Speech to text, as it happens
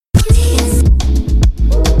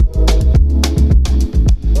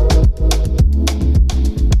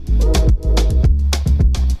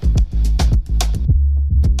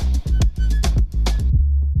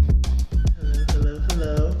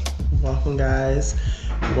guys.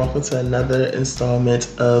 Welcome to another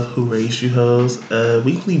installment of Who Raised You Hoes, a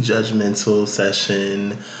weekly judgmental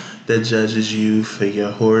session that judges you for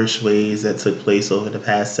your whorish ways that took place over the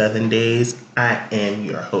past 7 days. I am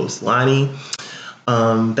your host, Lonnie.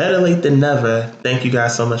 Better late than never. Thank you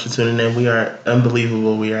guys so much for tuning in. We are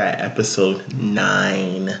unbelievable. We are at episode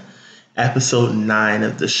 9. Episode 9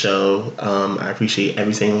 of the show. I appreciate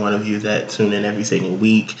every single one of you that tune in every single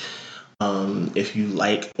week. If you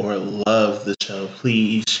like or love the show,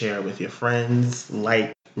 please share with your friends.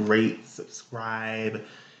 Like, rate, subscribe,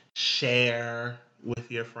 share with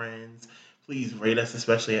your friends. Please rate us,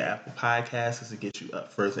 especially at Apple Podcasts, because it gets you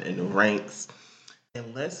up further in the ranks.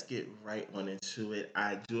 And let's get right on into it.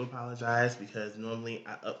 I do apologize because normally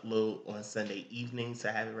I upload on Sunday evenings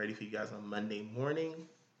to have it ready for you guys on Monday morning.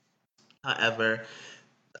 However,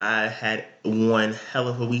 I had one hell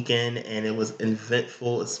of a weekend and it was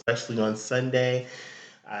eventful, especially on Sunday.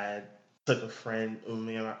 I took a friend,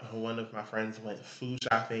 one of my friends went food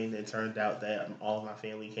shopping. It turned out that all of my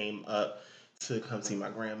family came up to come see my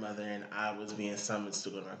grandmother, and I was being summoned to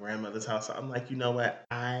go to my grandmother's house. So I'm like, you know what?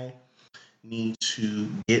 I need to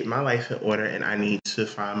get my life in order and I need to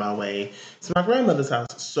find my way to my grandmother's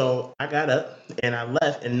house. So I got up and I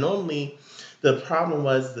left. And normally, the problem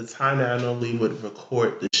was the time that I normally would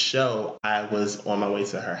record the show, I was on my way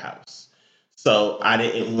to her house. So I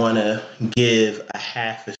didn't want to give a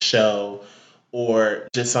half a show or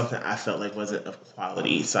just something I felt like wasn't of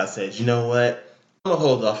quality. So I said, you know what? I'm gonna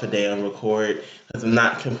hold off a day on record because I'm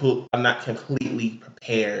not completely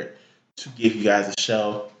prepared to give you guys a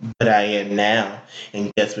show, but I am now.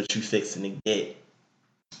 And guess what you fixing to get?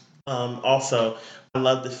 Also, I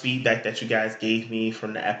love the feedback that you guys gave me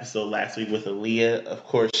from the episode last week with Aaliyah. Of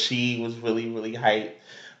course, she was really, really hyped.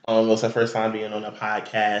 It was her first time being on a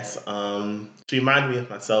podcast. She reminded me of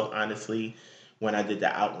myself, honestly, when I did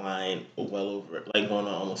the outline well over, like going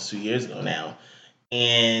on almost 2 years ago now.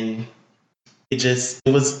 And it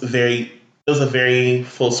was a very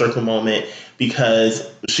full circle moment because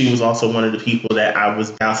she was also one of the people that I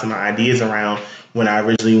was bouncing my ideas around when I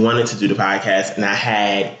originally wanted to do the podcast, and I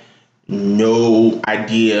had no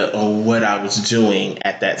idea on what I was doing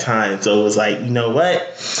at that time. So it was like, you know what?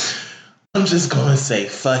 I'm just going to say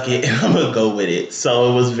fuck it and I'm going to go with it.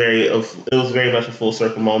 So it was very much a full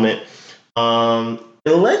circle moment. And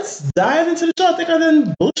let's dive into the show. I think I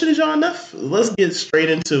done bullshitted y'all enough. Let's get straight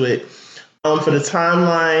into it. For the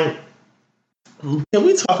timeline, can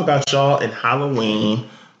we talk about y'all and Halloween?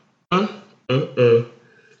 Mm, mm,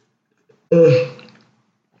 mm.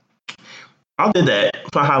 I did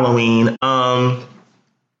that for Halloween. I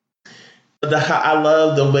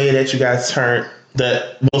love the way that you guys turn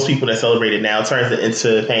that most people that celebrate it now turns it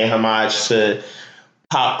into paying homage to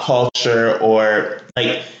pop culture or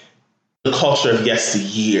like the culture of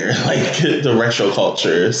yesteryear, like the retro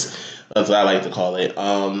cultures. That's what I like to call it.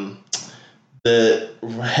 The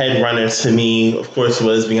head runner to me, of course,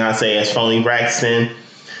 was Beyonce as Phony Braxton.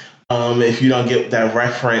 If you don't get that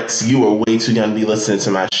reference, you were way too young to be listening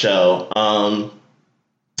to my show.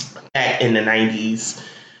 Back in the 90s,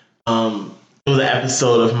 it was an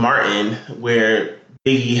episode of Martin where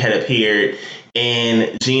Biggie had appeared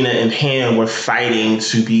and Gina and Pam were fighting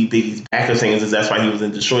to be Biggie's backup singers. Because that's why he was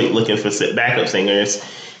in Detroit looking for backup singers.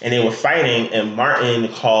 And they were fighting, and Martin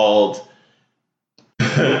called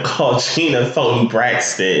Gina Phony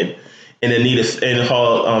Braxton and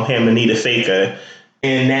called Pam Anita Faker.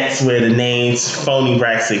 And that's where the names Phony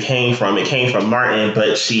Braxton came from. It came from Martin,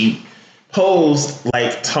 but she posed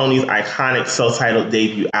like Tony's iconic self-titled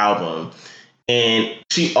debut album. And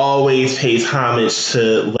she always pays homage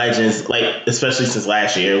to legends, like especially since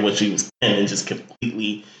last year when she was 10 and just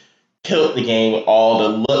completely killed the game with all the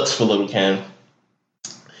looks for Little Kim.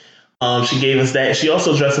 She gave us that. She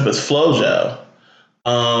also dressed up as FloJo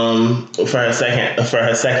for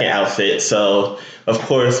her second outfit. So of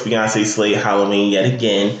course Beyonce slayed Halloween yet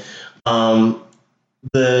again.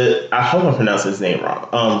 I hope I'm pronouncing his name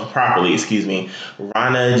properly. Excuse me,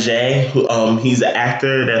 Rana J. Who he's the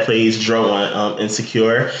actor that plays Dro on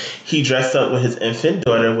Insecure. He dressed up with his infant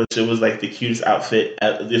daughter, which it was like the cutest outfit,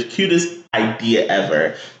 the cutest idea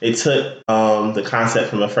ever. They took the concept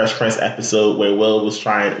from a Fresh Prince episode where Will was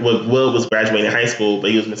graduating high school, but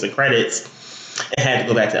he was missing credits and had to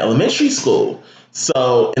go back to elementary school.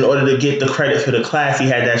 So in order to get the credit for the class, he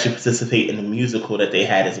had to actually participate in the musical that they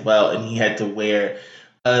had as well, and he had to wear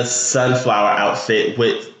a sunflower outfit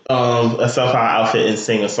and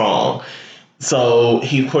sing a song. So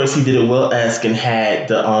of course he did it Will-esque and had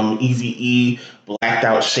the Eazy-E blacked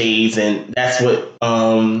out shades, and that's what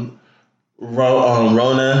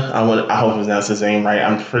Rona, I hope I pronounced his name right.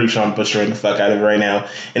 I'm pretty sure I'm butchering the fuck out of it right now.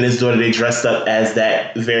 And his daughter, they dressed up as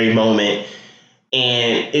that very moment.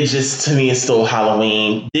 And it just, to me, is still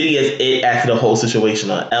Halloween. Diddy is it after the whole situation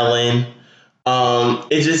on Ellen.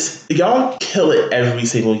 It just, y'all kill it every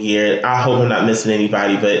single year. I hope I'm not missing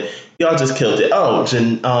anybody, but y'all just killed it. Oh,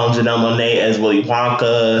 Janelle Monáe as Willy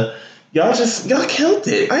Wonka. Y'all killed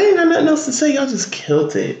it. I ain't got nothing else to say. Y'all just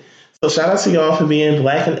killed it. So shout out to y'all for being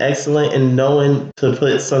black and excellent and knowing to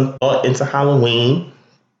put some thought into Halloween.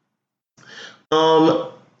 Um,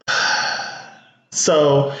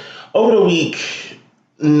 so over the week,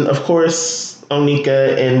 of course,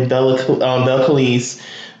 Onika and Bella Calise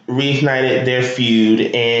reignited their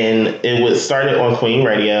feud, and it was started on Queen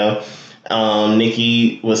Radio.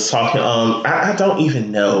 Nikki was talking. I don't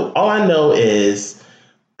even know. All I know is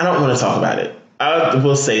I don't want to talk about it. I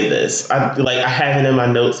will say this. I have it in my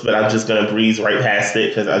notes, but I'm just gonna breeze right past it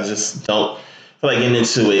because I just don't feel like getting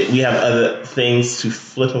into it. We have other things to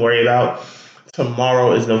flip and worry about.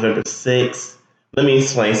 Tomorrow is November 6th. Let me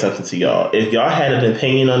explain something to y'all. If y'all had an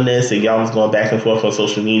opinion on this and y'all was going back and forth on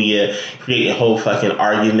social media, creating whole fucking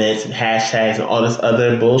arguments and hashtags and all this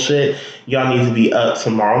other bullshit, y'all need to be up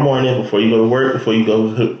tomorrow morning before you go to work, before you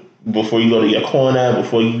go to your corner,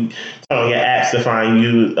 before you turn on your apps to find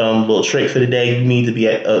you a little trick for the day. You need to be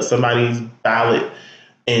at somebody's ballot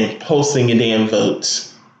and posting your damn votes.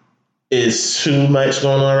 Is too much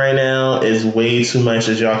going on right now. Is way too much,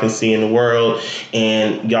 as y'all can see in the world.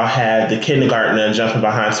 And y'all have the kindergartner jumping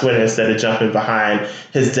behind Twitter instead of jumping behind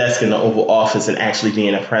his desk in the Oval Office and actually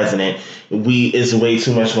being a president. Is way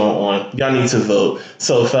too much going on. Y'all need to vote.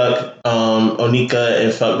 So fuck Onika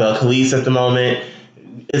and fuck Belle Calise at the moment.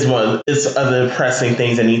 It's other pressing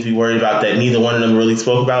things that need to be worried about that neither one of them really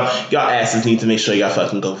spoke about. Y'all asses need to make sure y'all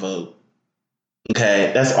fucking go vote.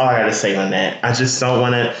 Okay, that's all I gotta say on that. I just don't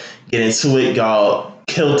want to get into it. Y'all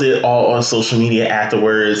killed it all on social media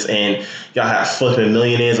afterwards, and y'all have flipping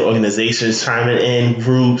millionaires, organizations chiming in,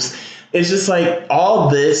 groups. It's just like all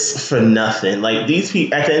this for nothing. Like these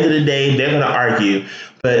people, at the end of the day, they're gonna argue,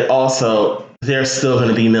 but also they're still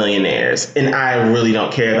gonna be millionaires. And I really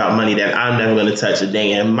don't care about money that I'm never gonna touch a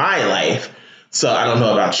day in my life. So I don't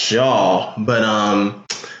know about y'all, but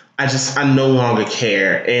I no longer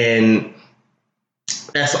care. And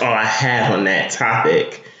that's all I have on that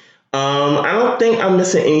topic. I don't think I'm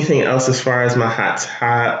missing anything else as far as my hot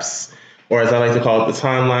tops, or as I like to call it, the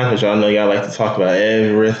timeline, because y'all know y'all like to talk about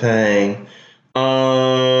everything.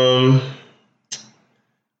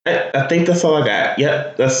 I think that's all I got.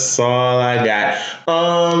 Yep, that's all I got.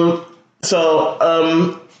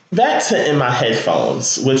 Back to In My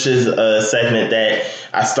Headphones, which is a segment that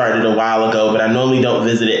I started a while ago, but I normally don't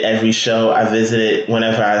visit it every show. I visit it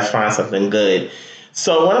whenever I find something good.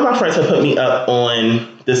 So one of my friends had put me up on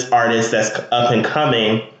this artist that's up and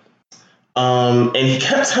coming. And he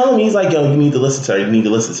kept telling me, he's like, yo, you need to listen to her. You need to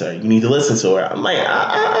listen to her. You need to listen to her. I'm like,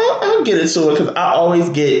 I'll get into it because I always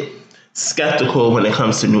get skeptical when it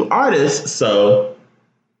comes to new artists. So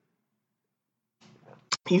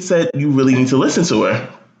he said, you really need to listen to her.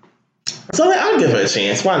 So I'll give her a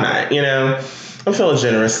chance. Why not? You know, I'm feeling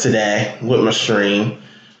generous today with my stream.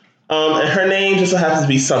 And her name just so happens to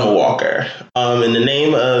be Summer Walker. And the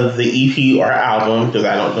name of the EP or album, because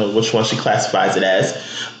I don't know which one she classifies it as,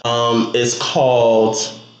 is called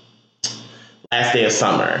Last Day of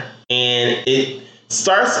Summer. And it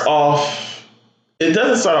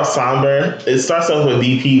doesn't start off somber. It starts off with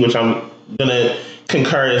BP, which I'm going to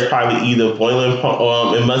concur is probably either Boiling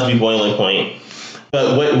Point, it must be Boiling Point.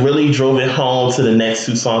 But what really drove it home to the next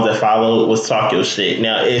two songs that followed was Talk Your Shit.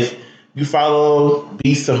 Now, if you follow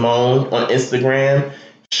B. Simone on Instagram,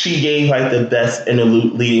 she gave like the best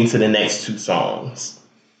interlude leading to the next two songs.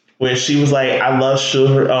 Where she was like, I love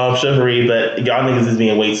chivalry, but y'all niggas is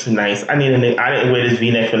being way too nice. I didn't wear this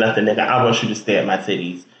V-neck for nothing, nigga. I want you to stare at my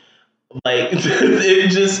titties. Like,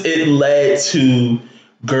 it led to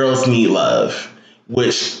Girls Need Love,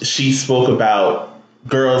 which she spoke about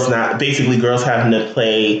girls having to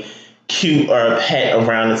play cute or pet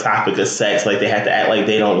around the topic of sex. Like, they have to act like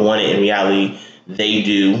they don't want it. In reality, they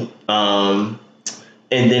do. And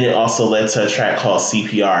then it also led to a track called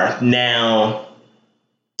CPR. Now,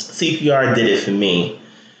 CPR did it for me.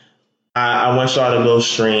 I want y'all to go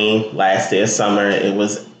stream Last Day of Summer. It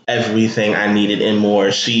was everything I needed and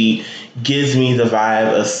more. She gives me the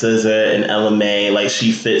vibe of SZA and Ella Mai. Like,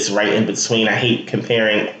 she fits right in between. I hate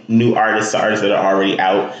comparing new artists to artists that are already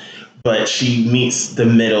out, but she meets the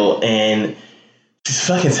middle, and she's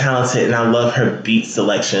fucking talented, and I love her beat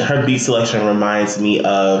selection. Her beat selection reminds me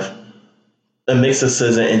of a mix of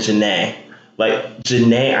SZA and Jhené. Like,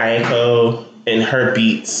 Jhené Aiko and her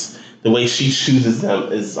beats the way she chooses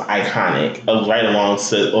them is iconic. Right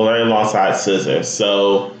alongside SZA.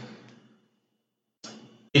 So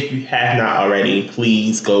if you have not already,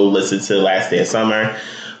 please go listen to Last Day of Summer.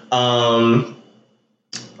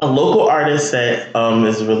 A local artist that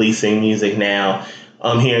is releasing music now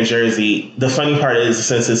here in Jersey. The funny part is,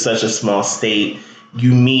 since it's such a small state,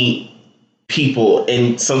 you meet people,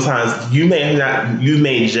 and sometimes you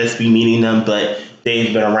may just be meeting them, but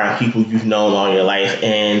they've been around people you've known all your life,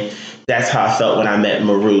 and that's how I felt when I met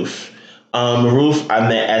Maroof. Maroof, I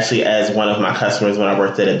met actually as one of my customers when I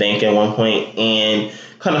worked at a bank at one point, and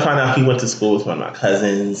kind of found out he went to school with one of my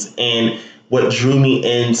cousins. And what drew me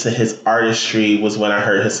into his artistry was when I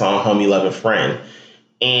heard his song "Homie Love a Friend,"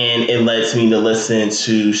 and it led me to listen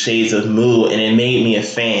to Shades of Moo, and it made me a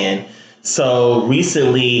fan. So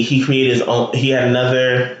recently, he created his own. He had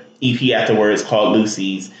another EP afterwards called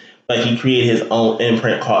Lucy's, but he created his own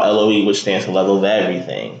imprint called LOE, which stands for Level of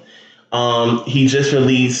Everything. He just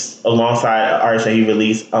released, alongside artists that he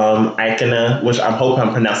released, Icona, which I'm hoping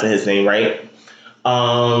I'm pronouncing his name right.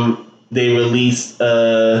 They released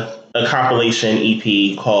a compilation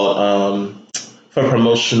EP called For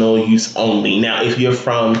Promotional Use Only. Now, if you're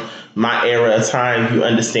from my era of time, you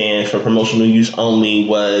understand For Promotional Use Only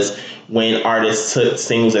was when artists took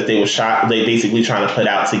singles that they basically trying to put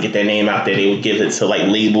out to get their name out there. They would give it to like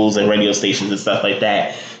labels and radio stations and stuff like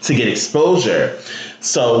that to get exposure.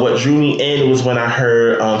 So what drew me in was when I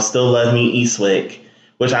heard Still Love Me Eastwick,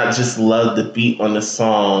 which I just loved the beat on the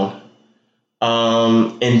song.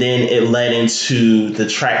 And then it led into the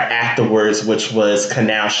track afterwards, which was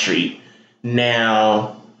Canal Street.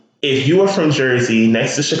 Now, if you are from Jersey,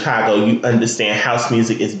 next to Chicago, you understand house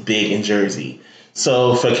music is big in Jersey.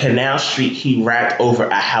 So for Canal Street, he rapped over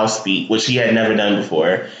a house beat, which he had never done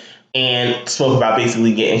before, and spoke about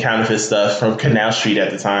basically getting counterfeit stuff from Canal Street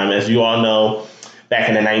at the time. As you all know, back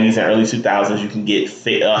in the 90s and early 2000s, you can get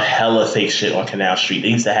a hella fake shit on Canal Street. They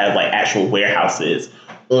used to have like actual warehouses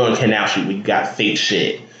on Canal Street where you got fake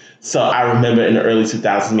shit. So I remember in the early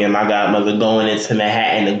 2000s, me and my godmother going into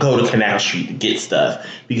Manhattan to go to Canal Street to get stuff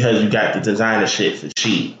because you got the designer shit for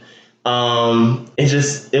cheap.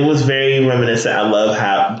 It was very reminiscent. I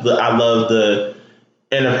love the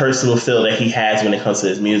interpersonal feel that he has when it comes to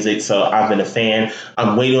his music. So I've been a fan.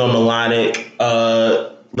 I'm waiting on Melodic.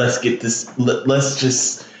 Let's get this.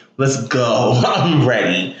 Let's go. I'm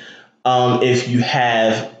ready. If you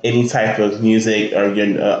have any type of music or you're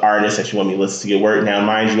an artist that you want me to listen to your work. Now,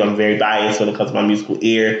 mind you, I'm very biased when it comes to my musical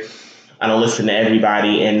ear. I don't listen to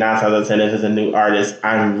everybody, and 9 times out of 10, if it's a new artist,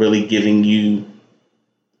 I'm really giving you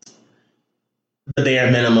the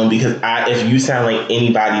bare minimum, because if you sound like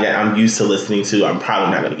anybody that I'm used to listening to, I'm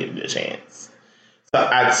probably not going to give you a chance. So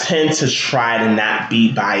I tend to try to not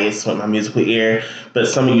be biased with my musical ear, but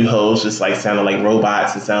some of you hoes just like sounding like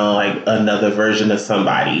robots and sound like another version of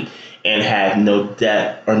somebody and have no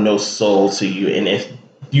depth or no soul to you. And if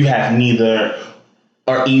you have neither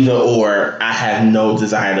or either or, I have no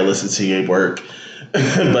desire to listen to your work.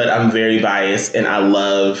 But I'm very biased, and I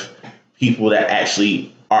love people that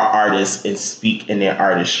actually are artists and speak in their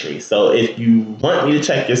artistry. So if you want me to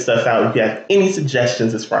check your stuff out, if you have any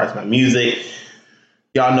suggestions as far as my music,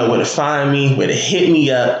 y'all know where to find me, where to hit me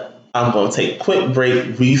up. I'm going to take a quick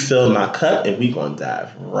break, refill my cup, and we're going to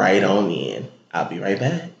dive right on in. I'll be right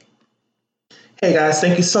back. Hey guys,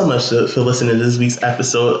 thank you so much for listening to this week's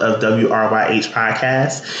episode of WRYH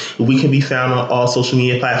Podcast. We can be found on all social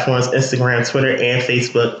media platforms, Instagram, Twitter, and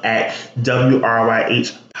Facebook at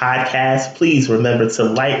WRYH Podcast. Please remember to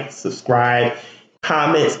like, subscribe,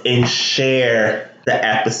 comment, and share the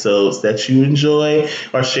episodes that you enjoy,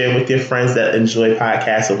 or share with your friends that enjoy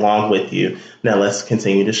podcasts along with you. Now let's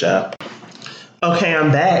continue the show. Okay,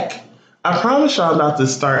 I'm back. I promise y'all about to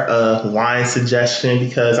start a wine suggestion,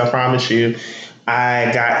 because I promise you,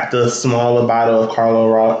 I got the smaller bottle of Carlo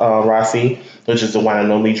Rossi, which is the wine I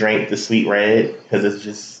normally drink, the sweet red,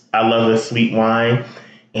 because I love a sweet wine,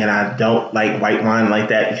 and I don't like white wine like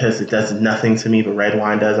that because it does nothing to me, but red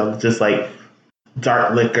wine does. I'm just like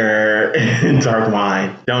dark liquor and dark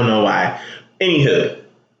wine. Don't know why. Anywho,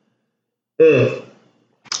 I'm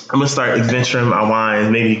going to start adventuring my wines,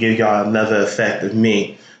 maybe give y'all another effect of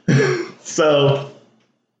me. So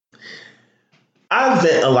I've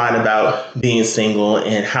vent a lot about being single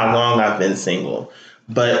and how long I've been single.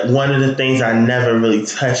 But one of the things I never really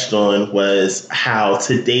touched on was how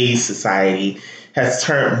today's society has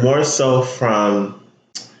turned more so from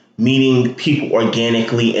meeting people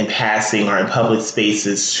organically in passing or in public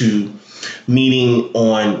spaces to meeting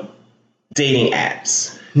on dating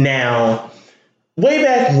apps. Now, way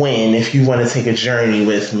back when, if you want to take a journey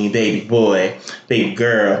with me, baby boy, baby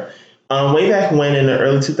girl, Way back when in the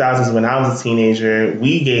early 2000s, when I was a teenager,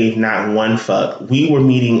 we gave not one fuck. We were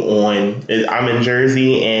meeting on, I'm in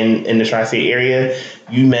Jersey and in the Tri-State area,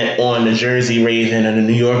 you met on the Jersey Raven and the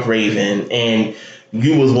New York Raven, and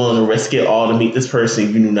you was willing to risk it all to meet this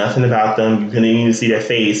person. You knew nothing about them. You couldn't even see their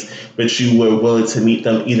face, but you were willing to meet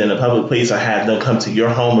them either in a public place or have them come to your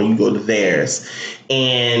home or you go to theirs.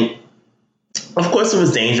 And of course, it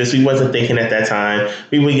was dangerous. We wasn't thinking at that time.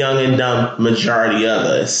 We were young and dumb, majority of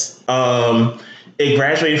us. It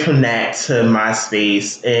graduated from that to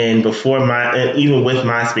MySpace, and and even with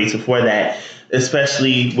MySpace before that,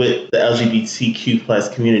 especially with the LGBTQ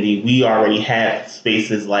plus community, we already had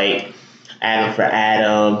spaces like Adam for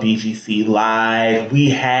Adam, BGC Live. We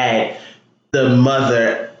had the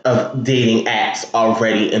mother of dating apps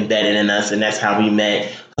already embedded in us, and that's how we met,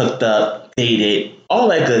 hooked up, dated, all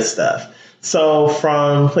that good stuff. So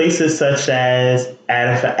from places such as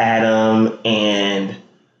Adam for Adam and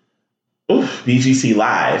BGC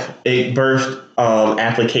Live, it birthed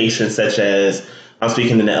applications such as, I'm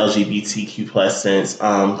speaking in the LGBTQ plus sense,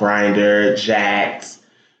 Grindr, Jax,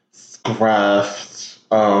 Scruff,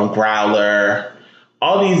 Growler,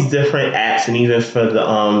 all these different apps, and even for the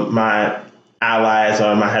my allies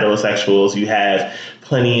or my heterosexuals, you have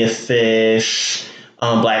Plenty of Fish,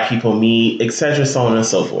 Black People Meet, etc., so on and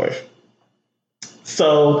so forth.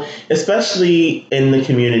 So, especially in the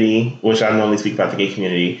community, which I normally speak about the gay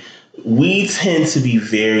community, we tend to be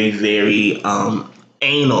very, very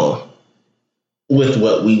anal with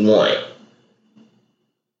what we want.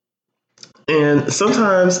 And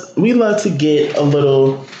sometimes we love to get a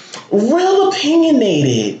little real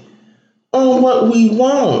opinionated on what we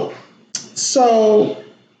want. So,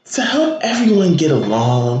 to help everyone get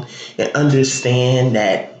along and understand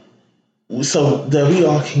that so that we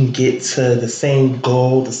all can get to the same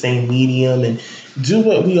goal, the same medium, and do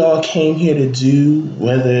what we all came here to do,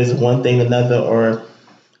 whether it's one thing, another, or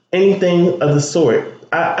anything of the sort.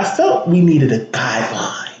 I felt we needed a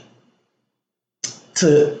guideline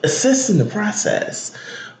to assist in the process.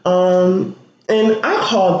 And I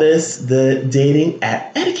call this the dating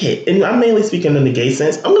app etiquette. And I'm mainly speaking in the gay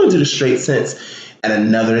sense. I'm going to do the straight sense at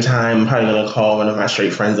another time. I'm probably going to call one of my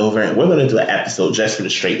straight friends over and we're going to do an episode just for the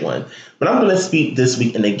straight one. But I'm going to speak this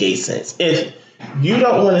week in the gay sense. If you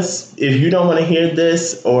don't want to hear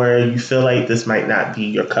this, or you feel like this might not be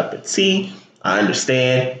your cup of tea, I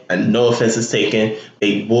understand. And no offense is taken.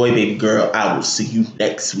 Baby boy, baby girl, I will see you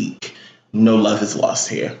next week. No love is lost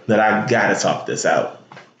here. That I got to talk this out.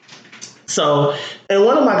 So, in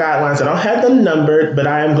one of my guidelines, I don't have them numbered, but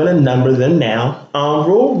I am going to number them now.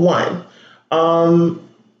 Rule 1.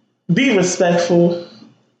 Be respectful.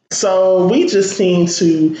 So we just seem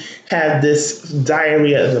to have this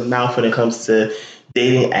diarrhea of the mouth when it comes to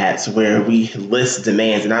dating apps where we list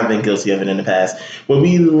demands, and I've been guilty of it in the past, where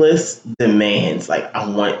we list demands like, I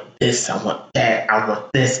want this, I want that, I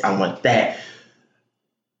want this, I want that.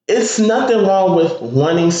 It's nothing wrong with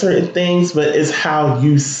wanting certain things, but it's how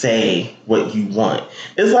you say what you want.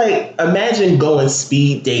 It's like, imagine going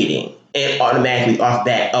speed dating and automatically off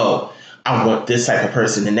that, oh, I want this type of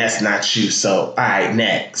person and that's not you. So, all right,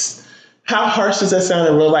 next. How harsh does that sound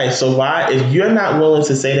in real life? So why, if you're not willing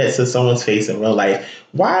to say that to someone's face in real life,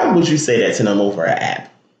 why would you say that to them over an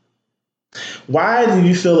app? Why do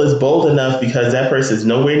you feel it's bold enough because that person is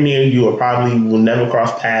nowhere near you or probably will never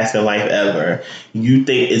cross paths in life ever? You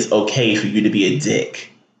think it's okay for you to be a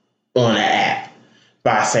dick on an app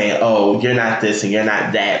by saying, oh, you're not this and you're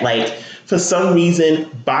not that. Like, for some reason,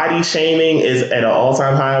 body shaming is at an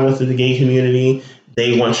all-time high within the gay community.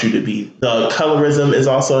 They want you to be, the colorism is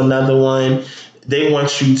also another one. They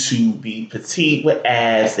want you to be petite with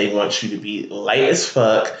abs. They want you to be light as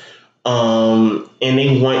fuck. And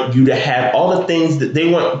they want you to have all the things that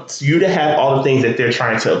they're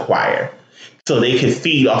trying to acquire. So they can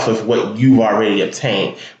feed off of what you've already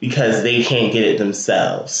obtained because they can't get it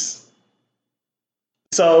themselves.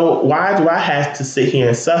 So why do I have to sit here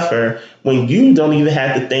and suffer when you don't even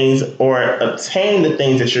have the things or obtain the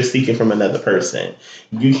things that you're seeking from another person?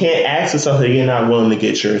 You can't ask for something you're not willing to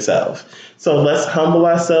get yourself. So let's humble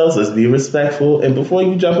ourselves. Let's be respectful. And before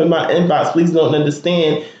you jump in my inbox, please don't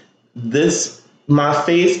understand this. My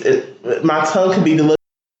tongue can be delivered,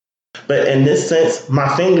 but in this sense,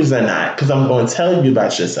 my fingers are not, because I'm going to tell you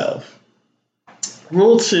about yourself.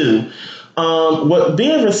 Rule 2. What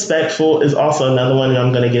being respectful is also another one, and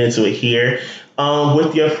I'm going to get into it here.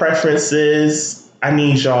 With your preferences, I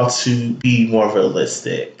need y'all to be more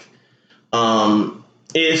realistic.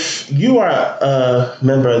 If you are a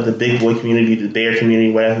member of the big boy community, the bear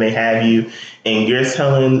community, whatever may have you, and you're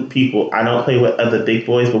telling people, I don't play with other big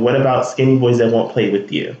boys, but what about skinny boys that won't play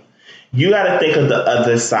with you? You got to think of the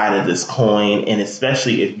other side of this coin, and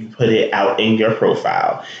especially if you put it out in your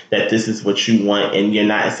profile that this is what you want and you're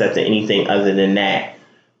not accepting anything other than that,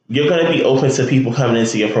 you're going to be open to people coming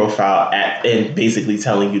into your profile and basically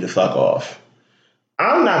telling you to fuck off.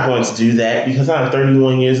 I'm not going to do that because I'm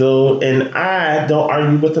 31 years old and I don't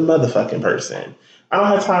argue with a motherfucking person. I don't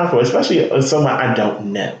have time for it, especially someone I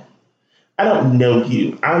don't know. I don't know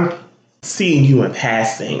you. I'm seeing you in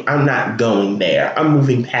passing. I'm not going there. I'm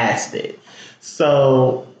moving past it.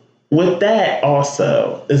 So with that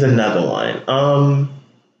also is another one.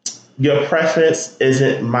 Your preference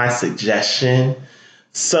isn't my suggestion.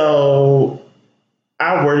 So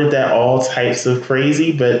I worded that all types of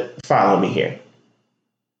crazy, but follow me here.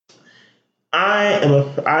 I am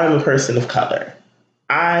a person of color.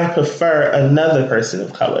 I prefer another person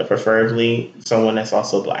of color, preferably someone that's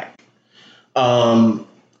also black.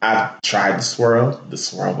 I've tried the swirl. The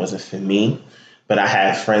swirl wasn't for me, but I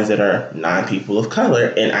have friends that are non-people of color,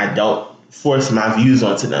 and I don't force my views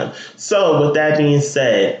onto them. So, with that being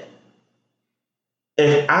said,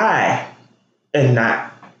 if I am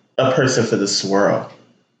not a person for the swirl,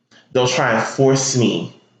 they'll try and force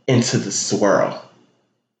me into the swirl.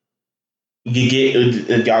 You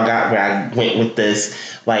get y'all got where I went with this.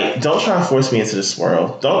 Like, don't try and force me into the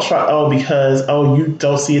swirl. Don't try, because you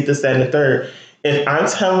don't see it, this, that, and the third. If I'm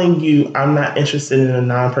telling you I'm not interested in a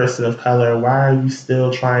non-person of color, why are you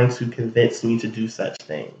still trying to convince me to do such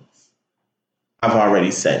things? I've already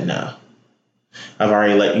said no. I've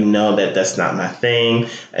already let you know that that's not my thing,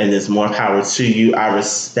 and there's more power to you. I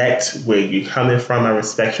respect where you're coming from. I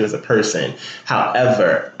respect you as a person.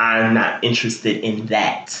 However, I'm not interested in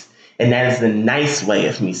that. And that is the nice way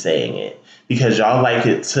of me saying it. Because y'all like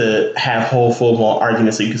it to have whole full-blown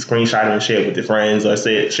arguments so you can screenshot it and share it with your friends or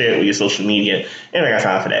share it with your social media. And I got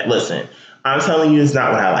time for that. Listen, I'm telling you it's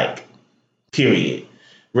not what I like. Period.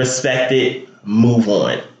 Respect it. Move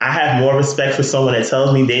on. I have more respect for someone that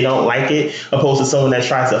tells me they don't like it opposed to someone that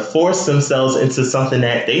tries to force themselves into something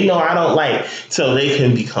that they know I don't like so they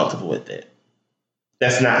can be comfortable with it.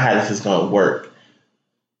 That's not how this is going to work.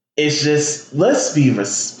 It's just, let's be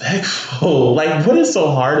respectful. Like, what is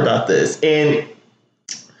so hard about this? And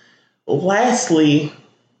lastly,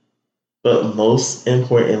 but most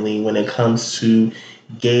importantly, when it comes to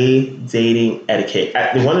gay dating etiquette,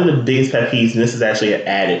 one of the biggest pet peeves, and this is actually an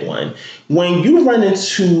added one, when you run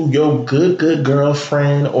into your good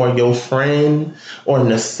girlfriend or your friend or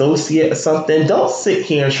an associate or something, don't sit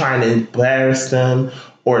here trying to embarrass them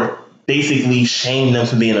or basically shame them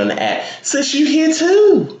for being on the app. Sis, you here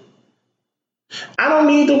too. I don't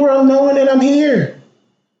need the world knowing that I'm here.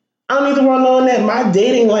 I don't need the world knowing that my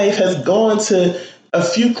dating life has gone to a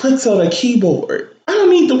few clicks on a keyboard. I don't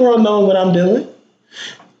need the world knowing what I'm doing.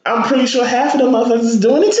 I'm pretty sure half of the motherfuckers is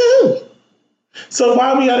doing it too. So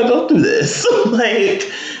why we gotta go through this? Like,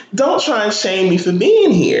 don't try and shame me for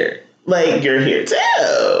being here. Like, you're here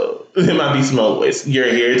too. It might be small voice. You're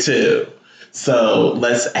here too. So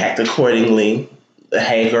let's act accordingly.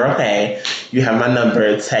 Hey girl, hey, you have my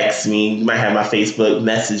number, text me. You might have my Facebook,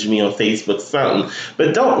 message me on Facebook, something.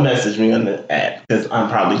 But don't message me on the app because I'm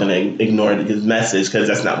probably going to ignore this message because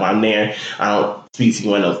that's not why I'm there. I don't speak to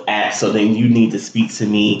you on those apps. So then you need to speak to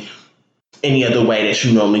me any other way that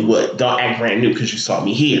you normally would. Don't act brand new because you saw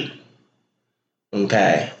me here.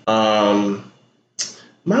 Okay. My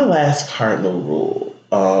last cardinal rule.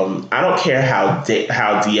 I don't care how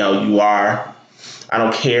DL you are. I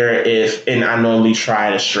don't care if, and I normally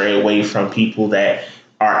try to stray away from people that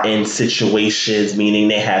are in situations, meaning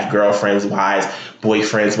they have girlfriends, wives,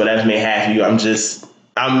 boyfriends, whatever may have you. I'm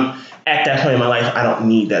at that point in my life, I don't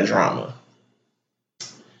need that drama.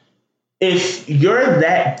 If you're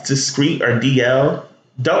that discreet or DL,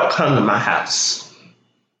 don't come to my house.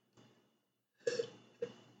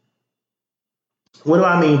 What do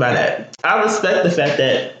I mean by that? I respect the fact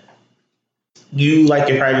that you like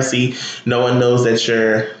your privacy. No one knows that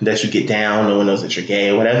you get down. No one knows that you're gay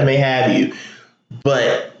or whatever may have you.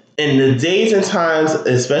 But in the days and times,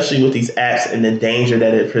 especially with these apps and the danger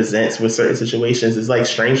that it presents with certain situations, it's like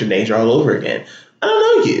stranger danger all over again. I don't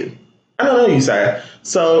know you. I don't know you, sir.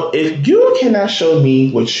 So if you cannot show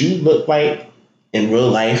me what you look like in real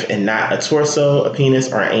life and not a torso, a penis,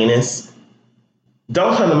 or an anus,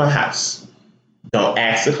 don't come to my house. Don't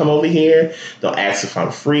ask to come over here. Don't ask if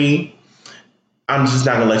I'm free. I'm just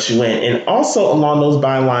not going to let you in. And also along those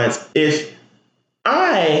bylines, if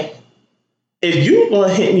you going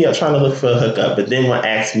to hit me up trying to look for a hookup, but then want to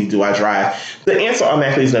ask me, do I drive? The answer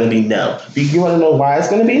automatically is going to be no. You want to know why it's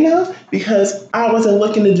going to be no? Because I wasn't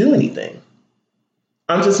looking to do anything.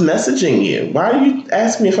 I'm just messaging you. Why do you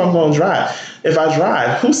ask me if I'm going to drive? If I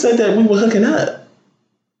drive, who said that we were hooking up?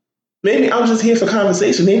 Maybe I'm just here for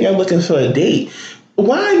conversation. Maybe I'm looking for a date.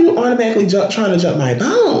 Why are you automatically trying to jump my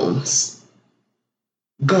bones?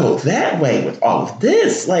 Go that way with all of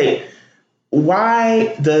this. Like,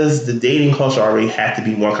 why does the dating culture already have to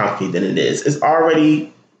be more complicated than it is? It's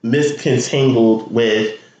already misconstrued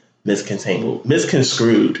with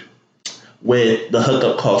the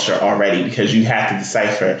hookup culture already, because you have to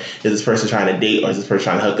decipher, is this person trying to date or is this person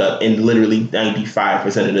trying to hook up? And literally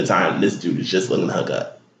 95% of the time, this dude is just looking to hook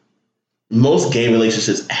up. Most gay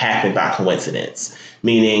relationships happen by coincidence,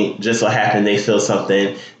 meaning just so happen they feel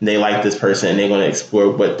something, they like this person, and they're going to explore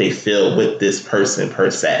what they feel with this person per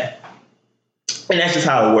se. And that's just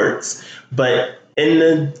how it works. But in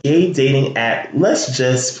the gay dating app, let's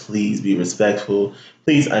just please be respectful.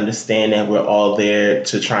 Please understand that we're all there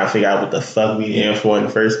to try and figure out what the fuck we there for in the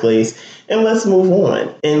first place. And let's move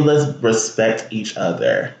on. And let's respect each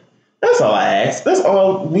other. That's all I ask. That's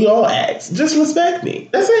all we all ask. Just respect me.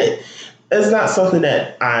 That's it. It's not something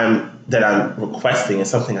that I'm requesting. It's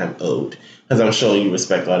something I'm owed, because I'm showing you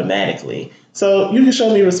respect automatically. So you can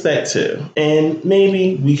show me respect too. And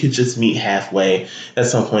maybe we could just meet halfway at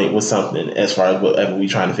some point with something, as far as whatever we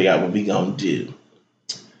trying to figure out what we gonna do.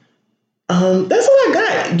 That's all I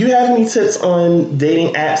got. Do you have any tips on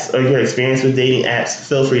dating apps or your experience with dating apps?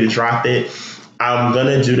 Feel free to drop it. I'm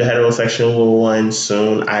gonna do the heterosexual one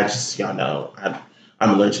soon. I just, y'all know,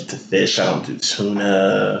 I'm allergic to fish. I don't do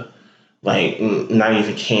tuna. Like, not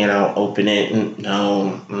even can. I don't open it.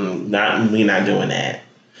 No, we not doing that.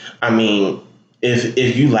 I mean,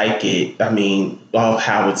 if you like it, I mean, all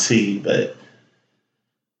power to you, but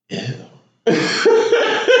ew.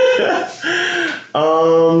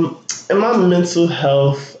 In my mental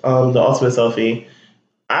health, the ultimate selfie,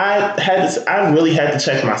 I really had to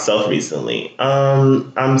check myself recently.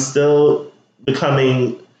 I'm still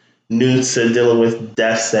becoming new to dealing with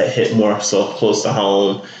deaths that hit more so close to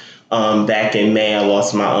home. Back in May, I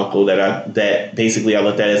lost my uncle that basically I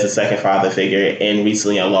looked at as a second father figure, and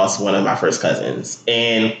recently I lost one of my first cousins.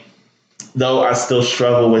 And though I still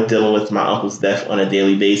struggle with dealing with my uncle's death on a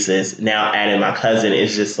daily basis, now adding my cousin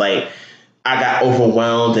is just like I got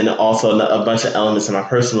overwhelmed, and also a bunch of elements in my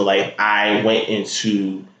personal life. I went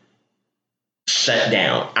into shut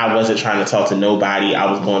down. I wasn't trying to talk to nobody. I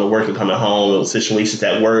was going to work and coming home. It was situations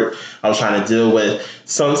at work I was trying to deal with.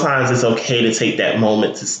 Sometimes it's okay to take that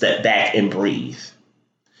moment to step back and breathe.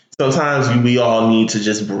 Sometimes we all need to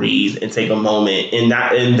just breathe and take a moment, and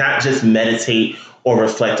not just meditate or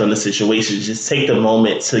reflect on the situation. Just take the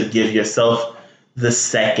moment to give yourself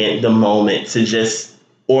the moment to just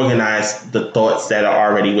organize the thoughts that are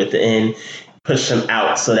already within, push them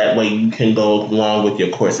out so that way you can go along with your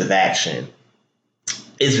course of action.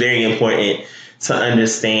 It's very important to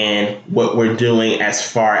understand what we're doing as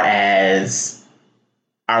far as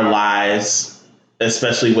our lives,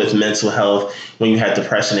 especially with mental health. When you have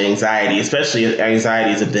depression and anxiety, especially if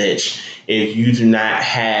anxiety is a bitch, if you do not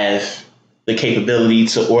have the capability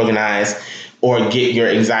to organize or get your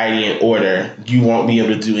anxiety in order, you won't be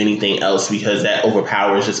able to do anything else, because that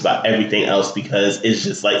overpowers just about everything else, because it's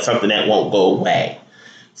just like something that won't go away.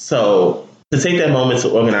 So to take that moment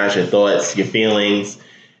to organize your thoughts, your feelings,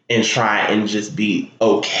 and try and just be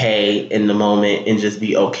okay in the moment, and just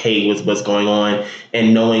be okay with what's going on,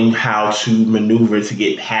 and knowing how to maneuver to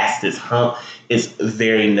get past this hump is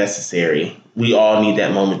very necessary. We all need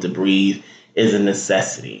that moment to breathe. Is a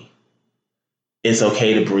necessity. It's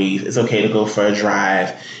okay to breathe. It's okay to go for a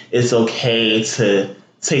drive. It's okay to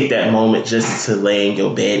take that moment just to lay in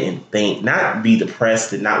your bed and think, not be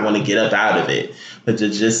depressed and not want to get up out of it, but to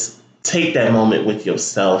just take that moment with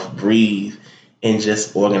yourself, breathe, and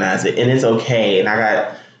just organize it. And it's okay. And I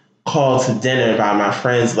got called to dinner by my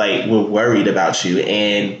friends, like, we're worried about you.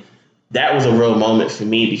 And that was a real moment for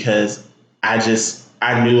me, because I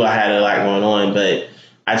knew I had a lot going on, but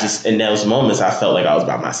I just, in those moments, I felt like I was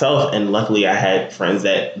by myself. And luckily I had friends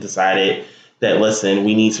that decided that, listen,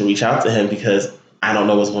 we need to reach out to him, because I don't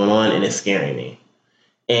know what's going on and it's scaring me.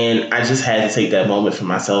 And I just had to take that moment for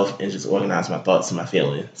myself and just organize my thoughts and my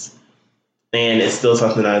feelings. And it's still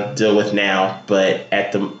something I deal with now, but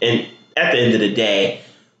at the end of the day,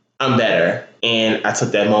 I'm better. And I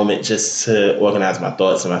took that moment just to organize my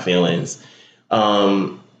thoughts and my feelings.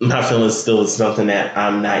 My feelings still is something that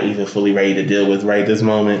I'm not even fully ready to deal with right this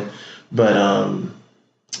moment. But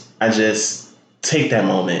I just take that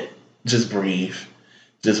moment, just breathe,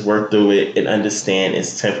 just work through it, and understand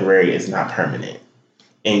it's temporary, it's not permanent.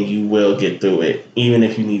 And you will get through it. Even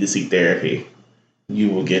if you need to seek therapy, you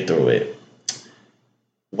will get through it.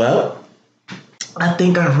 Well, I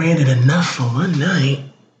think I ranted enough for one night.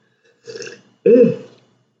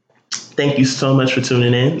 Thank you so much for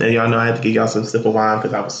tuning in. And y'all know I had to give y'all some sip of wine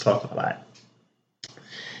because I was talking a lot.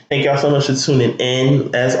 Thank y'all so much for tuning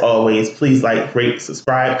in. As always, please like, rate,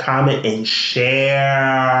 subscribe, comment, and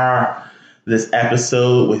share this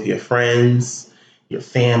episode with your friends, your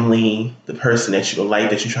family, the person that you like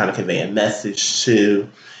that you're trying to convey a message to,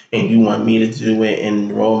 and you want me to do it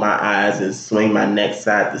and roll my eyes and swing my neck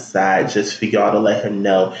side to side just for y'all to let her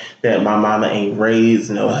know that my mama ain't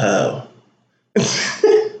raised no hoe.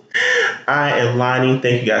 I am Lonnie.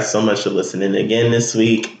 Thank you guys so much for listening again this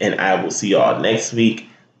week, and I will see y'all next week.